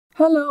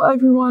Hello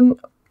everyone,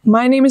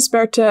 my name is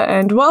Bertha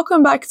and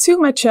welcome back to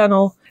my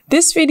channel.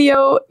 This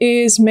video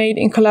is made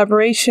in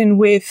collaboration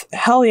with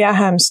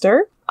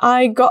HellYeahHamster.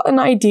 I got an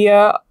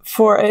idea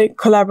for a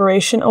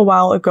collaboration a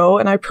while ago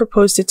and I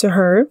proposed it to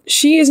her.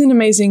 She is an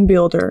amazing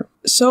builder,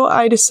 so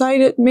I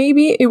decided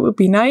maybe it would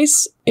be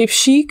nice if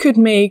she could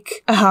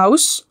make a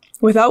house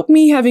without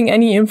me having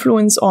any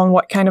influence on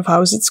what kind of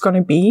house it's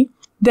gonna be.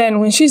 Then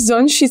when she's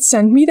done, she'd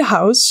send me the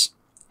house.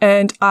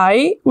 And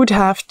I would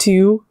have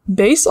to,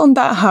 based on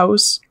that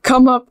house,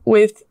 come up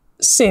with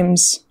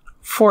Sims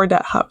for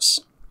that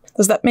house.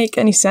 Does that make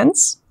any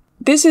sense?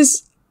 This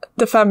is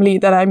the family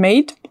that I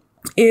made.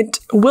 It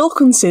will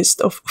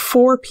consist of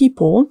 4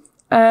 people.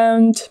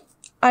 And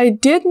I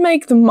did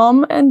make the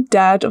mom and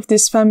dad of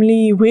this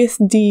family with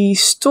the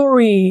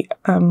story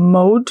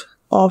mode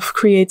of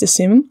Create a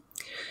Sim.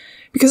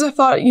 Because I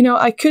thought, you know,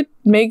 I could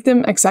make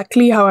them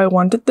exactly how I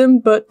wanted them,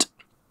 but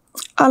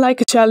I like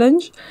a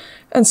challenge.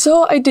 And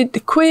so I did the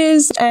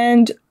quiz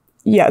and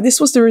yeah, this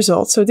was the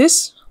result. So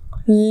this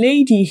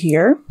lady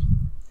here,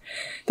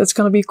 that's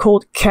gonna be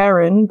called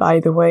Karen, by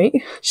the way.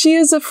 She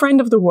is a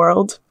friend of the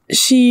world.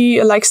 She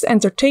likes to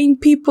entertain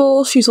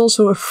people. She's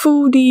also a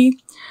foodie.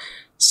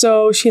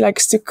 So she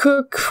likes to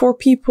cook for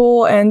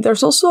people and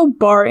there's also a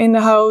bar in the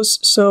house.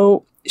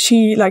 So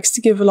she likes to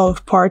give a lot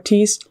of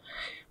parties.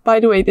 By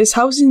the way, this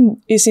house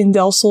is in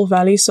Del Sol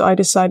Valley. So I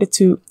decided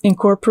to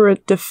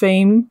incorporate the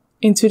fame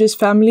into this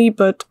family,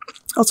 but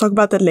I'll talk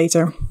about that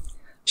later.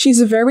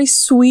 She's a very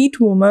sweet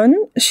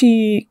woman.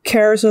 She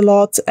cares a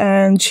lot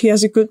and she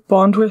has a good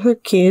bond with her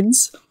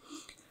kids.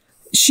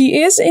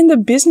 She is in the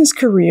business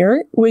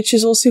career, which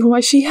is also why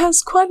she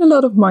has quite a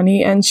lot of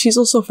money and she's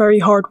also very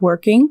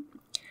hardworking.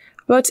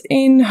 But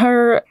in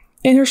her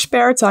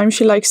spare time,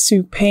 she likes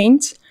to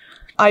paint.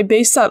 I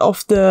based that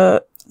off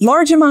the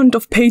large amount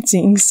of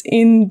paintings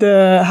in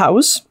the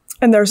house,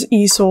 and there's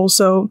easel,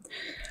 so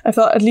I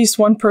thought at least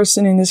one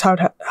person in this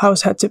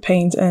house had to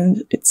paint,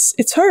 and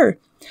it's her.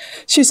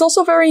 She's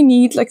also very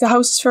neat, like the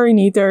house is very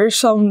neat. There are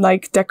some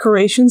like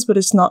decorations, but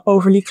it's not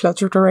overly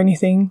cluttered or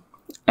anything.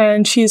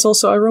 And she is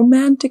also a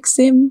romantic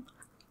sim.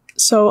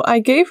 So I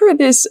gave her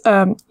this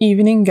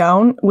evening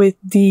gown with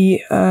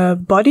the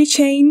body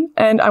chain,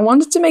 and I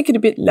wanted to make it a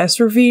bit less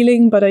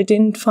revealing, but I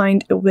didn't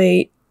find a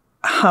way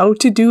how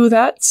to do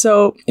that.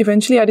 So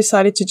eventually I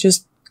decided to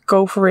just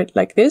go for it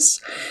like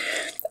this.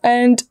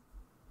 And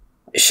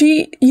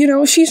she, you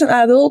know, she's an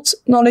adult,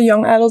 not a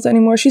young adult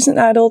anymore. She's an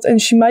adult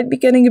and she might be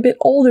getting a bit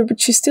older,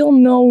 but she still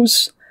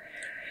knows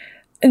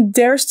and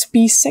dares to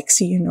be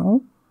sexy, you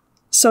know?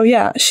 So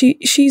yeah,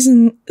 she's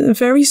a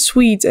very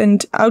sweet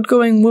and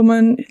outgoing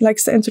woman,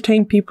 likes to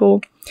entertain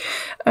people.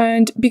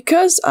 And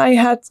because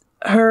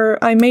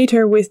I made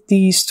her with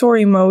the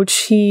story mode,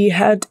 she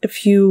had a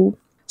few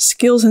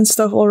skills and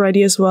stuff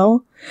already as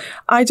well.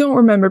 I don't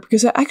remember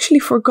because I actually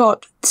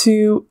forgot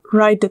to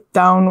write it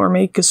down or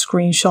make a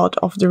screenshot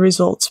of the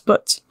results.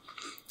 But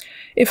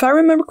if I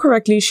remember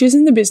correctly, she's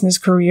in the business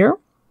career,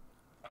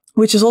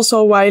 which is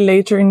also why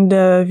later in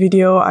the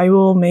video I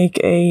will make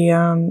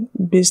a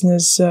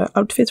business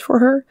outfit for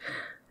her.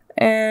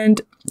 And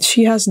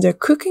she has the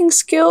cooking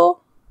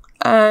skill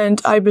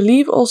and I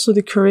believe also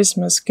the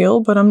charisma skill,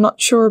 but I'm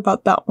not sure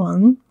about that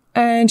one.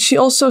 And she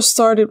also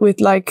started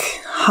with like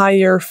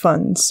higher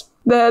funds.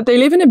 They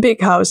live in a big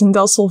house in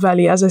Del Sol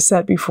Valley, as I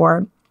said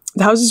before.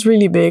 The house is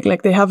really big,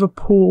 like they have a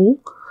pool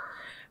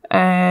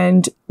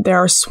and there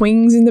are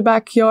swings in the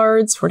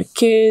backyards for the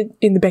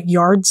in the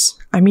backyard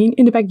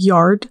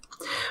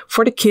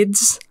for the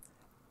kids.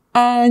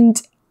 And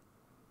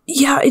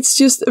yeah, it's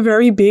just a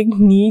very big,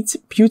 neat,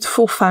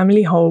 beautiful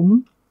family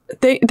home.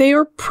 They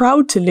are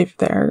proud to live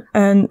there,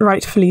 and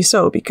rightfully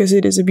so, because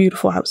it is a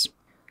beautiful house.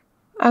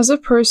 As a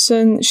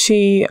person,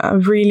 she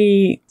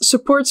really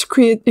supports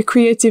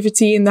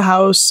creativity in the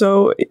house.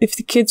 So if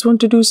the kids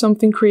want to do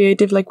something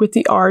creative, like with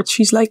the art,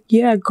 she's like,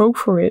 yeah, go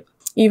for it.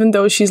 Even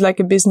though she's like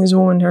a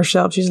businesswoman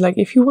herself, she's like,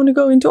 if you want to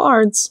go into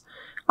arts,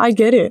 I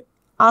get it.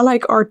 I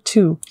like art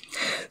too.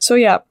 So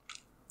yeah.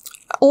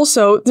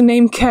 Also, the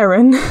name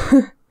Karen.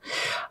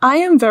 I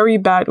am very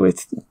bad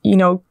with, you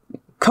know,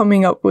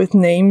 coming up with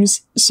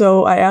names.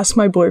 So I asked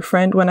my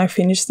boyfriend when I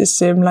finished this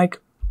sim, like,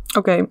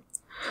 okay,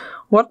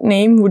 what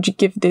name would you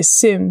give this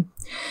sim?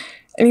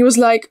 And he was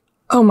like,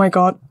 oh my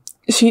god,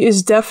 she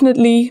is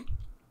definitely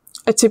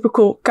a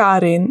typical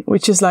Karin,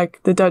 which is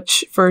like the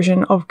Dutch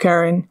version of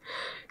Karen.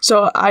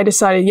 So I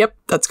decided, yep,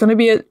 that's gonna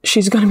be it.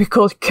 She's gonna be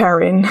called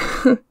Karen.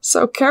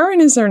 So Karen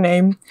is her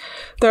name.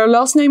 Their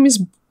last name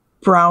is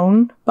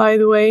Brown, by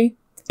the way.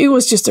 It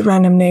was just a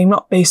random name,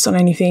 not based on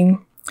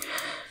anything.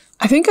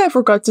 I think I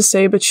forgot to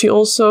say, but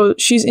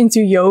she's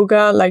into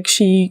yoga. Like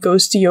she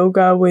goes to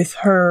yoga with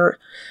her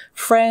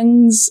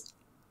friends,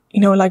 you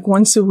know, like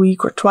once a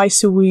week or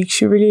twice a week.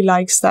 She really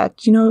likes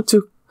that, you know,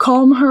 to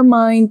calm her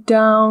mind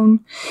down,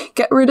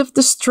 get rid of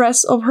the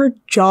stress of her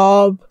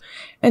job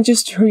and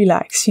just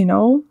relax, you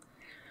know?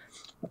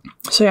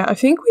 So yeah, I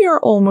think we are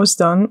almost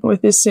done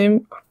with this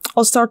sim.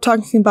 I'll start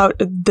talking about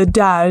the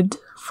dad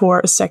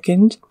for a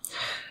second.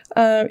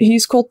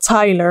 He's called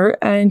Tyler,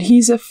 and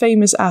he's a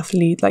famous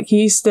athlete. Like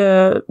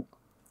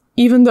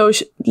even though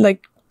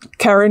like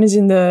Karen is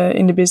in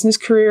the business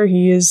career,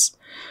 he is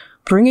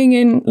bringing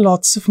in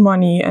lots of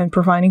money and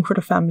providing for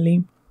the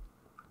family.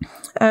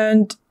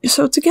 And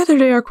so together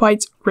they are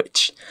quite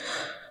rich.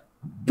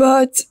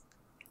 But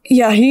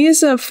yeah, he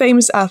is a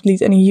famous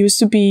athlete and he used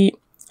to be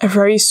a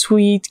very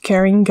sweet,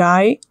 caring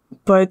guy,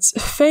 but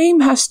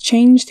fame has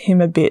changed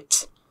him a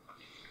bit.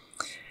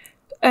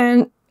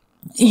 And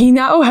he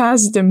now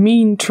has the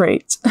mean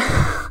trait.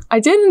 I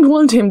didn't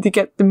want him to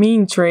get the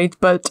mean trait,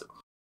 but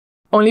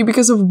only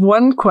because of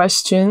one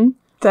question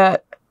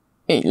that,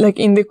 like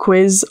in the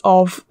quiz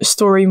of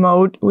story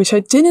mode, which I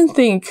didn't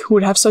think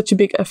would have such a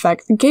big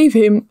effect, gave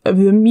him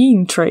the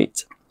mean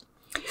trait.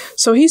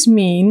 So he's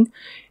mean.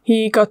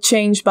 He got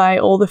changed by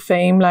all the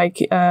fame, like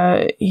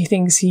he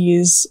thinks he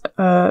is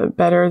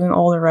better than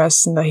all the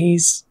rest, and that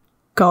he's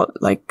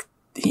got, like,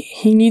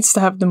 he needs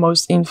to have the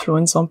most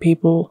influence on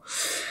people.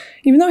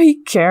 Even though he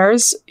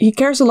cares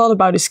a lot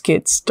about his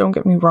kids, don't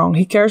get me wrong,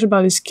 he cares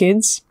about his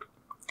kids,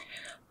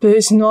 but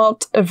he's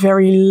not a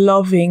very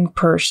loving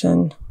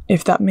person,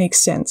 if that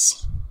makes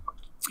sense.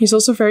 He's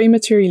also very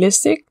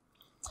materialistic,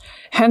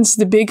 hence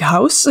the big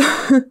house.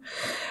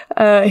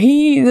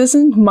 He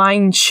doesn't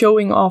mind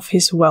showing off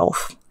his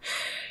wealth.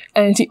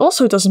 And he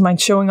also doesn't mind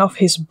showing off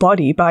his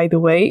body, by the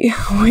way,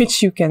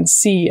 which you can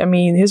see. I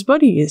mean, his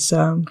body is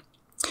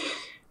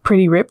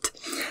pretty ripped.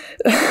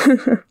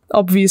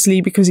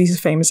 Obviously, because he's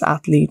a famous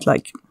athlete,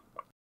 like,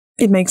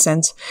 it makes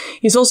sense.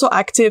 He's also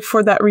active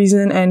for that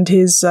reason, and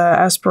his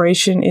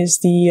aspiration is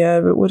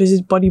the, what is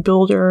it,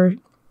 bodybuilder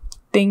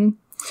thing.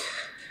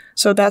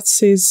 So that's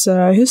his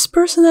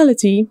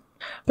personality.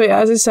 But yeah,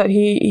 as I said,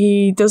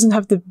 he doesn't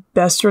have the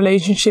best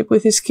relationship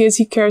with his kids.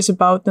 He cares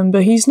about them,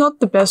 but he's not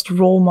the best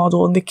role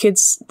model. And the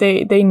kids,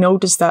 they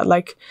notice that,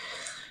 like,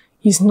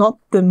 he's not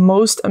the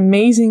most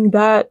amazing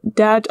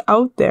dad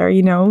out there,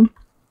 you know.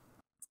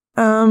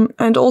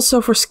 And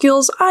also for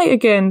skills, I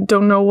again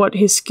don't know what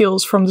his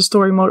skills from the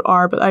story mode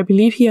are, but I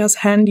believe he has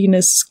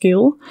handiness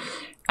skill,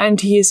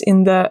 and he is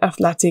in the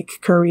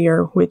athletic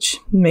career, which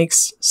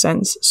makes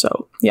sense.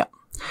 So yeah,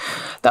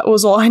 that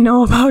was all I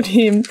know about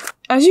him.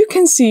 As you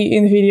can see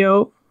in the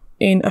video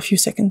in a few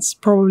seconds,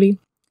 probably,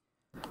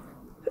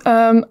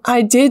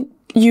 I did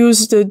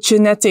use the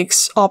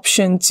genetics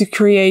option to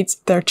create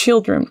their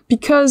children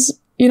because,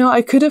 you know,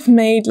 I could have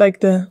made like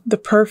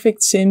the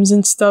perfect Sims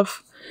and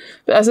stuff.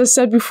 But as I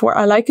said before,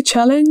 I like a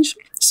challenge.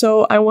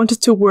 So I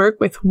wanted to work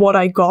with what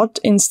I got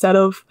instead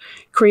of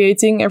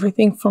creating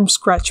everything from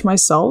scratch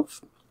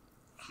myself.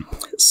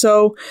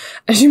 So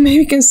as you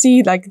maybe can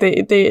see, like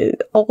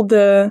all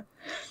the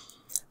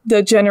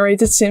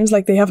generated Sims,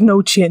 like, they have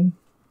no chin.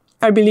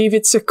 I believe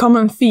it's a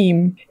common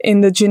theme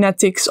in the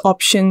genetics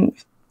option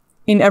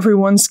in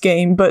everyone's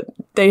game, but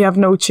they have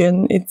no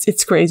chin.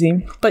 It's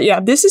crazy. But yeah,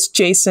 this is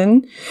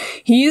Jason.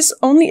 He is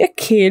only a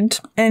kid,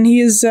 and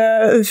he is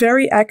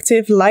very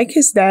active like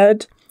his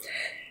dad.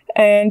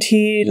 And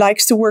he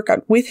likes to work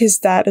out with his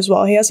dad as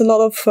well. He has a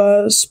lot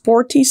of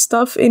sporty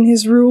stuff in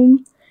his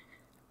room.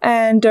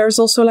 And there's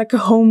also like a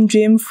home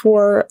gym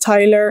for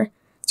Tyler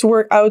to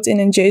work out in,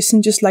 and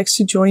Jason just likes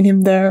to join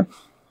him there.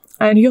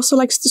 And he also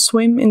likes to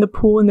swim in the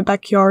pool in the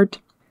backyard.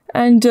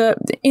 And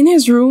in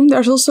his room,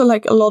 there's also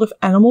like a lot of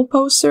animal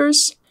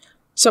posters.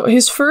 So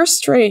his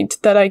first trait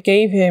that I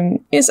gave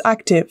him is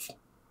active.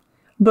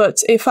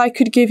 But if I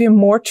could give him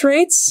more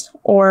traits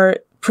or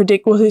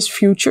predict what his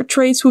future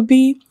traits would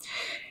be,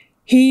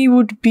 he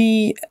would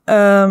be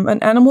an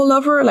animal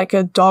lover, like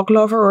a dog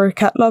lover or a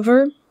cat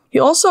lover.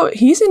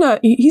 He's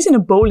in a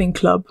bowling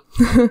club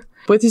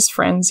with his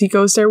friends. He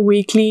goes there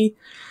weekly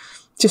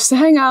just to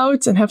hang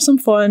out and have some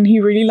fun. He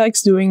really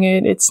likes doing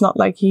it. It's not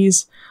like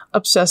he's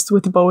obsessed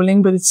with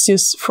bowling, but it's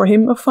just for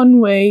him a fun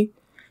way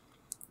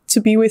to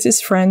be with his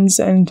friends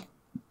and,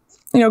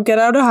 you know, get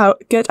out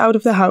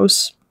of the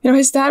house. You know,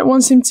 his dad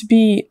wants him to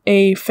be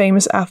a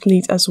famous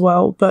athlete as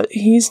well, but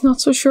he's not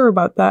so sure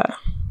about that.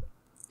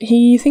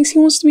 He thinks he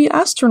wants to be an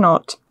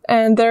astronaut.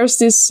 And there's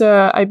this,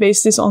 I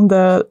based this on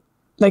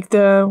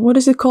what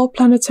is it called?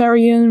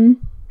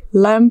 Planetarium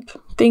lamp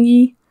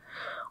thingy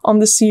on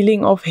the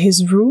ceiling of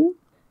his room.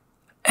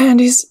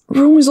 And his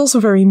room is also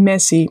very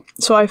messy.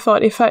 So I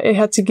thought if I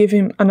had to give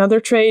him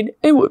another trait,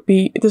 it would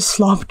be the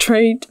slob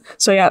trait.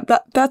 So yeah,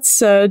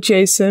 that's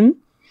Jason.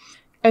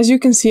 As you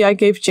can see, I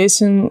gave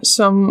Jason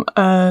some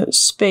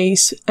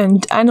space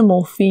and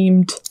animal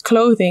themed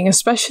clothing,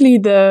 especially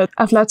the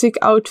athletic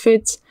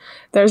outfit.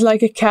 There's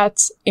like a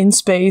cat in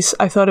space.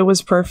 I thought it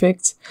was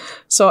perfect.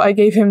 So I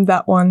gave him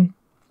that one.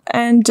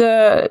 And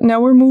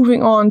now we're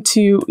moving on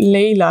to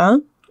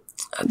Layla.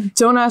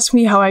 Don't ask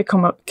me how I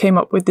came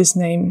up with this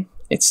name.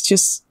 It's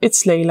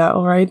Layla,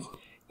 alright?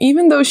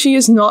 Even though she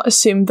is not a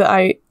sim that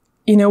I,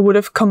 would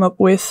have come up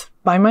with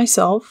by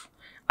myself,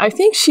 I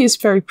think she is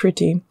very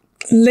pretty.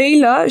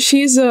 Layla,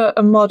 she's a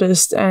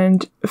modest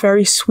and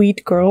very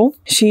sweet girl.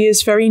 She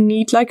is very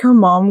neat like her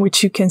mom,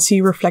 which you can see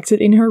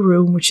reflected in her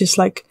room, which is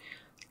like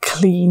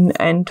clean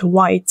and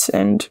white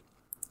and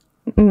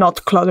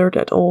not cluttered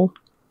at all.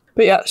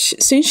 But yeah,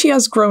 since she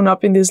has grown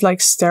up in this like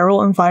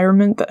sterile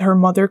environment that her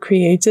mother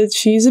created,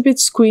 she's a bit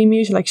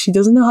squeamish. Like she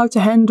doesn't know how to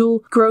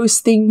handle gross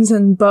things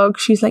and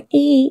bugs. She's like,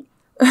 ee.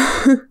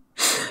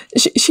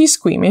 She's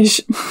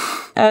squeamish.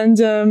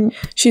 And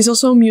she's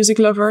also a music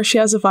lover. She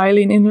has a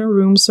violin in her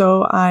room,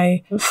 so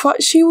I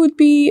thought she would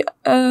be,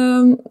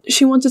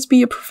 she wanted to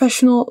be a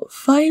professional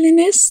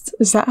violinist.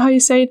 Is that how you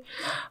say it?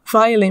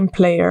 Violin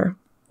player.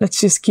 Let's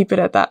just keep it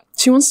at that.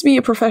 She wants to be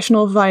a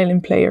professional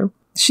violin player.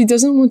 She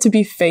doesn't want to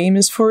be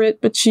famous for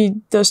it, but she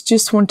does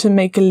just want to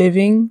make a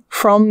living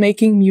from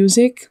making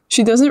music.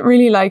 She doesn't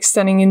really like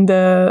standing in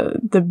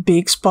the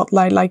big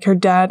spotlight like her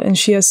dad, and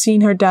she has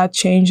seen her dad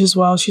change as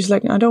well. She's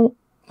like, I don't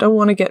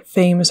want to get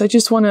famous. I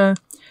just want to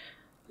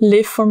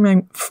live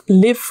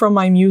from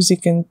my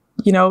music, and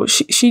you know,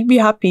 she'd be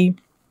happy.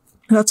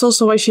 And that's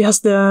also why she has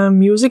the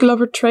music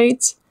lover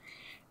trait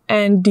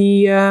and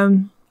the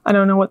I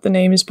don't know what the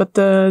name is, but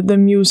the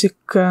music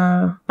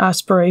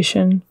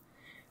aspiration.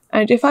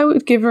 And if I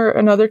would give her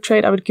another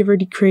trait, I would give her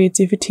the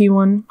creativity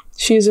one.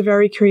 She is a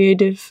very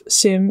creative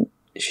sim.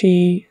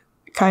 She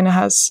kind of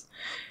has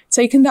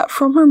taken that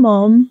from her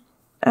mom.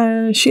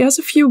 She has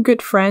a few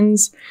good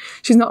friends.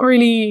 She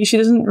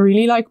doesn't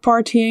really like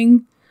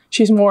partying.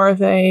 She's more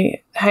of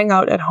a hang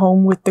out at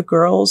home with the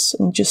girls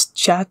and just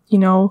chat, you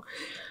know,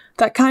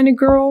 that kind of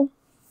girl.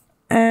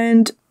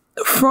 And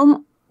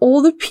from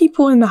all the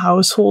people in the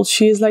household,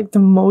 she is like the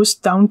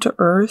most down to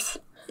earth.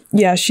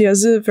 Yeah, she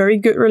has a very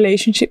good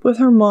relationship with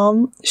her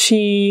mom.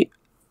 She,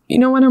 you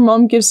know, when her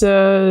mom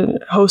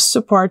hosts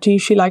a party,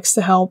 she likes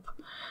to help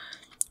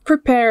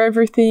prepare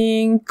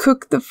everything,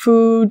 cook the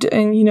food,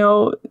 and, you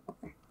know,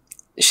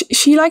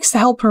 she likes to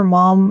help her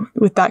mom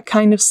with that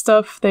kind of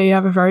stuff. They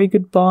have a very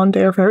good bond.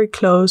 They are very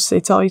close. They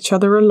tell each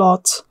other a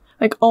lot.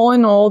 Like, all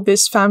in all,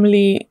 this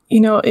family,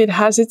 you know, it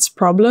has its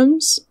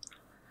problems,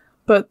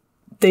 but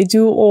they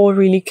do all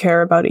really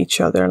care about each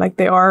other. Like,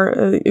 they are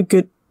a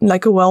good,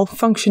 like a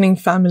well-functioning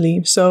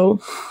family. So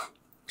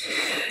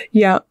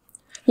yeah,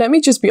 let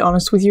me just be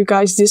honest with you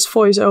guys. This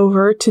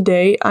voiceover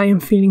today, I am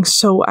feeling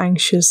so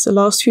anxious. The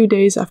last few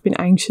days I've been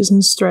anxious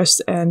and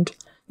stressed, and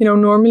you know,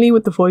 normally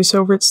with the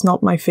voiceover it's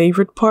not my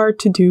favorite part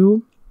to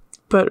do,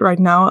 but right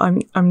now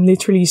I'm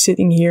literally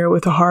sitting here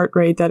with a heart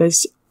rate that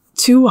is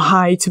too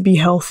high to be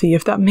healthy,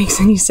 if that makes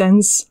any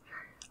sense.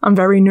 I'm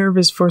very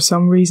nervous for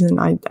some reason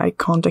I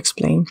can't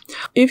explain.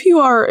 If you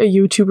are a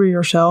YouTuber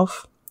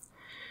yourself,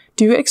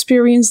 do you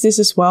experience this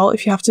as well?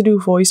 If you have to do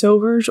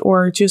voiceovers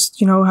or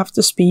just, you know, have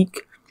to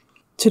speak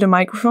to the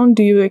microphone,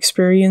 do you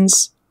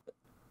experience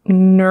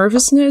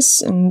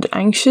nervousness and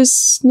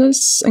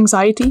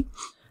anxiety?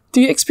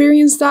 Do you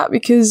experience that?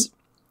 Because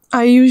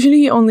I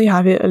usually only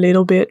have it a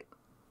little bit,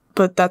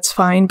 but that's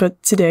fine.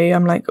 But today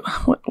I'm like,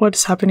 what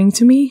is happening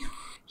to me?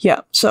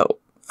 Yeah, so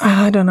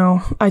I don't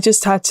know. I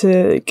just had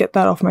to get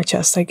that off my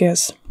chest, I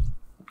guess.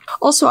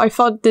 Also, I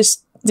thought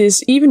this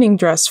evening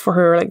dress for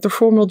her, like the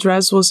formal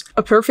dress, was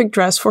a perfect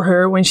dress for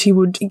her when she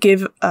would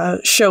give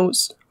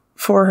shows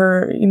for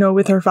her, you know,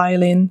 with her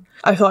violin.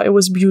 I thought it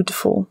was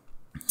beautiful.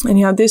 And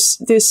yeah,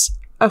 this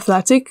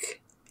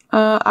athletic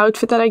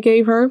outfit that I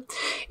gave her,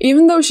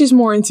 even though she's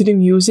more into the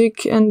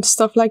music and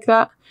stuff like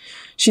that,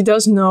 she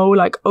does know,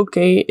 like,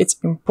 okay, it's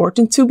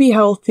important to be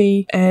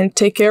healthy and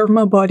take care of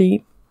my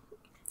body.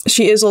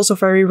 She is also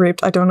very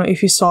ripped. I don't know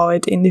if you saw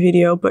it in the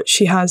video, but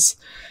she has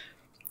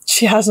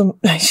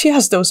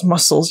those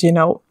muscles, you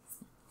know.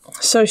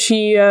 So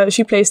she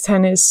plays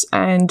tennis,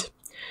 and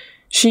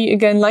she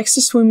again likes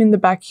to swim in the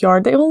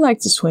backyard. They all like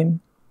to swim.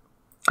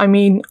 I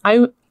mean,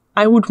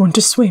 I would want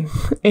to swim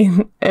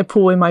in a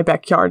pool in my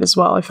backyard as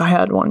well if I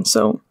had one.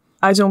 So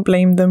I don't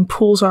blame them.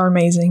 Pools are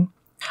amazing.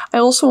 I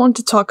also want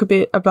to talk a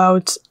bit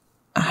about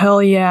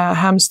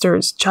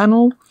HellYeahHamster's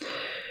channel.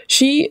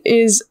 She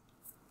is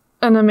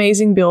an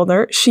amazing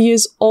builder. She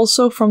is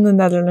also from the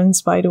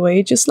Netherlands, by the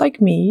way, just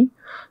like me.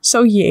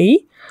 So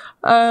yay.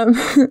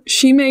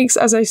 She makes,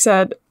 as I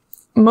said,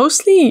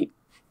 mostly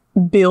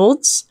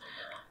builds,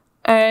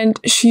 and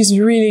she's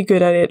really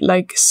good at it,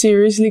 like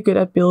seriously good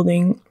at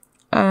building.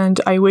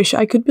 And I wish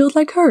I could build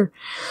like her,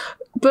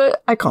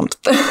 but I can't.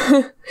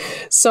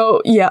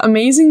 So yeah,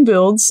 amazing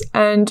builds.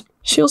 And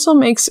she also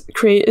makes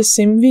creative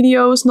sim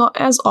videos, not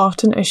as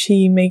often as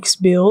she makes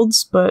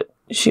builds, but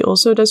she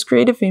also does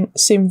creative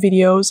sim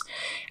videos.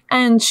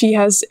 And she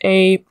has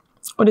a,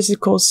 what is it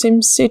called?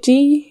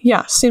 SimCity?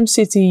 Yeah,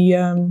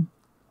 SimCity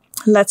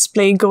Let's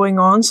Play going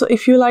on. So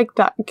if you like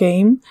that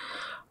game,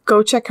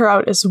 go check her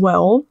out as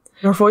well.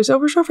 Her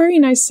voiceovers are very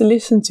nice to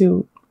listen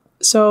to.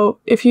 So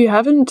if you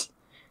haven't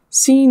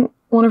seen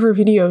one of her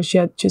videos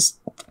yet, just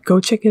go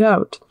check it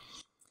out.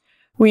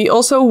 We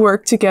also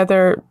worked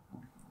together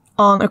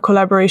on a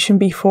collaboration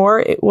before.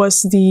 It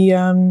was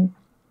the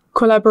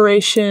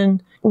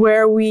collaboration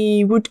where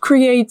we would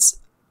create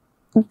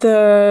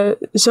the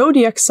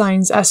zodiac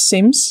signs as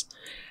Sims.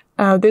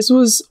 This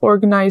was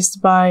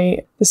organized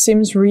by the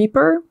Sims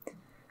Reaper,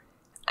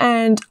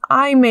 and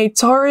I made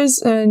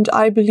Taurus, and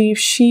I believe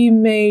she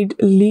made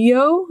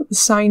Leo, the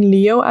sign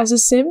Leo, as a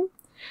Sim.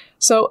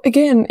 So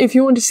again, if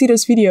you want to see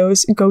those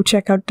videos, go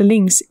check out the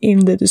links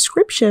in the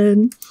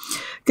description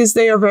because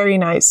they are very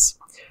nice.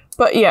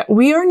 But yeah,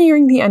 we are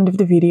nearing the end of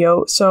the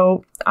video,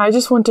 so I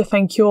just want to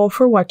thank you all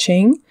for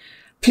watching.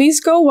 Please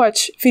go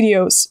watch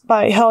videos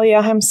by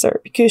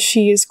HellYeahHamster because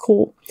she is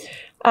cool.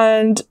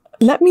 And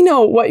let me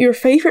know what your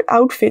favorite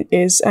outfit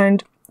is,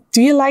 and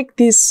do you like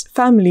this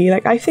family?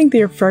 Like, I think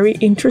they're very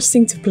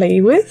interesting to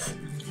play with.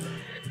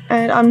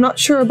 And I'm not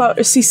sure about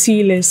a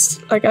CC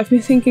list. Like, I've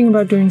been thinking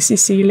about doing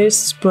CC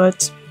lists,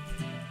 but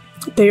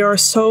they are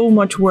so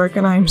much work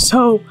and I'm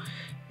so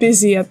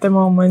busy at the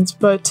moment.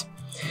 But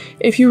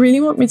if you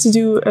really want me to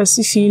do a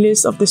CC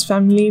list of this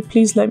family,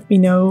 please let me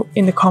know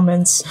in the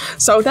comments.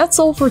 So that's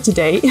all for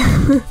today.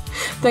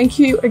 Thank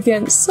you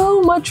again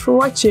so much for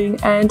watching,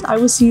 and I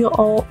will see you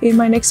all in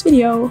my next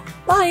video.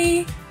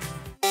 Bye!